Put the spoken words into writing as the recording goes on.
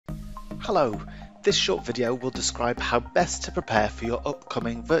Hello, this short video will describe how best to prepare for your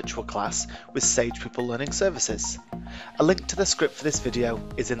upcoming virtual class with Sage People Learning Services. A link to the script for this video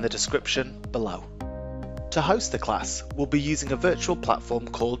is in the description below. To host the class, we'll be using a virtual platform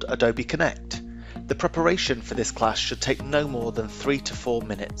called Adobe Connect. The preparation for this class should take no more than 3 to 4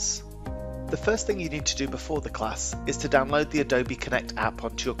 minutes. The first thing you need to do before the class is to download the Adobe Connect app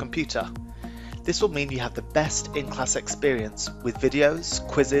onto your computer. This will mean you have the best in-class experience with videos,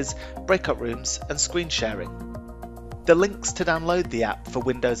 quizzes, breakout rooms and screen sharing. The links to download the app for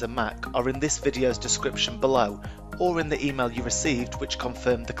Windows and Mac are in this video's description below or in the email you received which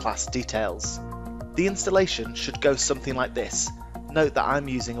confirmed the class details. The installation should go something like this. Note that I'm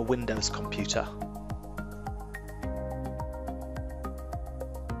using a Windows computer.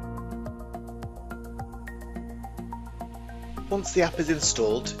 Once the app is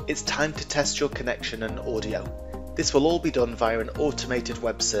installed, it's time to test your connection and audio. This will all be done via an automated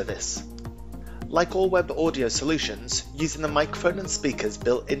web service. Like all web audio solutions, using the microphone and speakers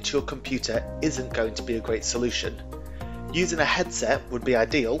built into your computer isn't going to be a great solution. Using a headset would be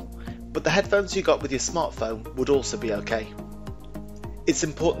ideal, but the headphones you got with your smartphone would also be okay. It's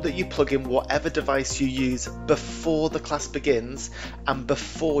important that you plug in whatever device you use before the class begins and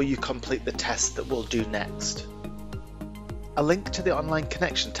before you complete the test that we'll do next. A link to the online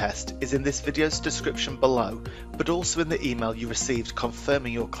connection test is in this video's description below, but also in the email you received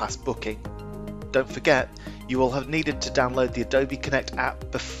confirming your class booking. Don't forget, you will have needed to download the Adobe Connect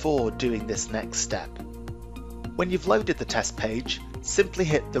app before doing this next step. When you've loaded the test page, simply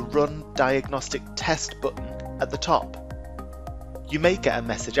hit the Run Diagnostic Test button at the top. You may get a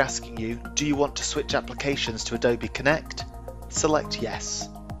message asking you, do you want to switch applications to Adobe Connect? Select Yes.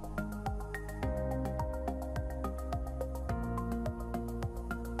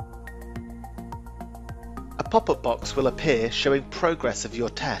 A pop-up box will appear showing progress of your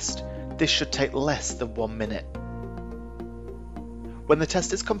test. This should take less than 1 minute. When the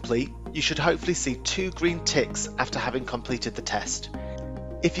test is complete, you should hopefully see 2 green ticks after having completed the test.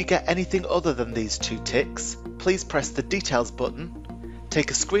 If you get anything other than these 2 ticks, please press the Details button,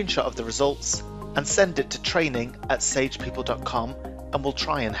 take a screenshot of the results, and send it to training@sagepeople.com and we'll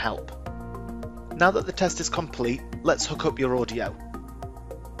try and help. Now that the test is complete, let's hook up your audio.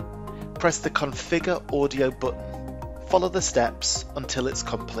 Press the Configure Audio button. Follow the steps until it's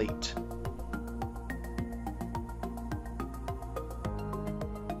complete.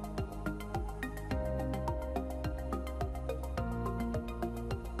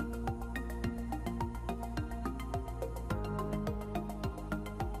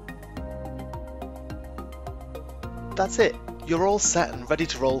 That's it. You're all set and ready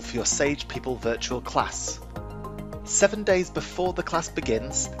to roll for your Sage People virtual class. 7 days before the class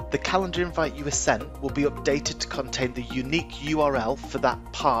begins, the calendar invite you were sent will be updated to contain the unique URL for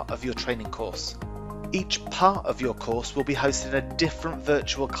that part of your training course. Each part of your course will be hosted in a different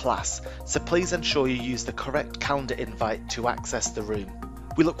virtual class, so please ensure you use the correct calendar invite to access the room.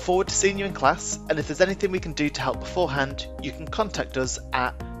 We look forward to seeing you in class, and if there's anything we can do to help beforehand, you can contact us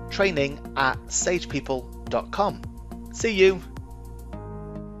at training@sagepeople.com. See you!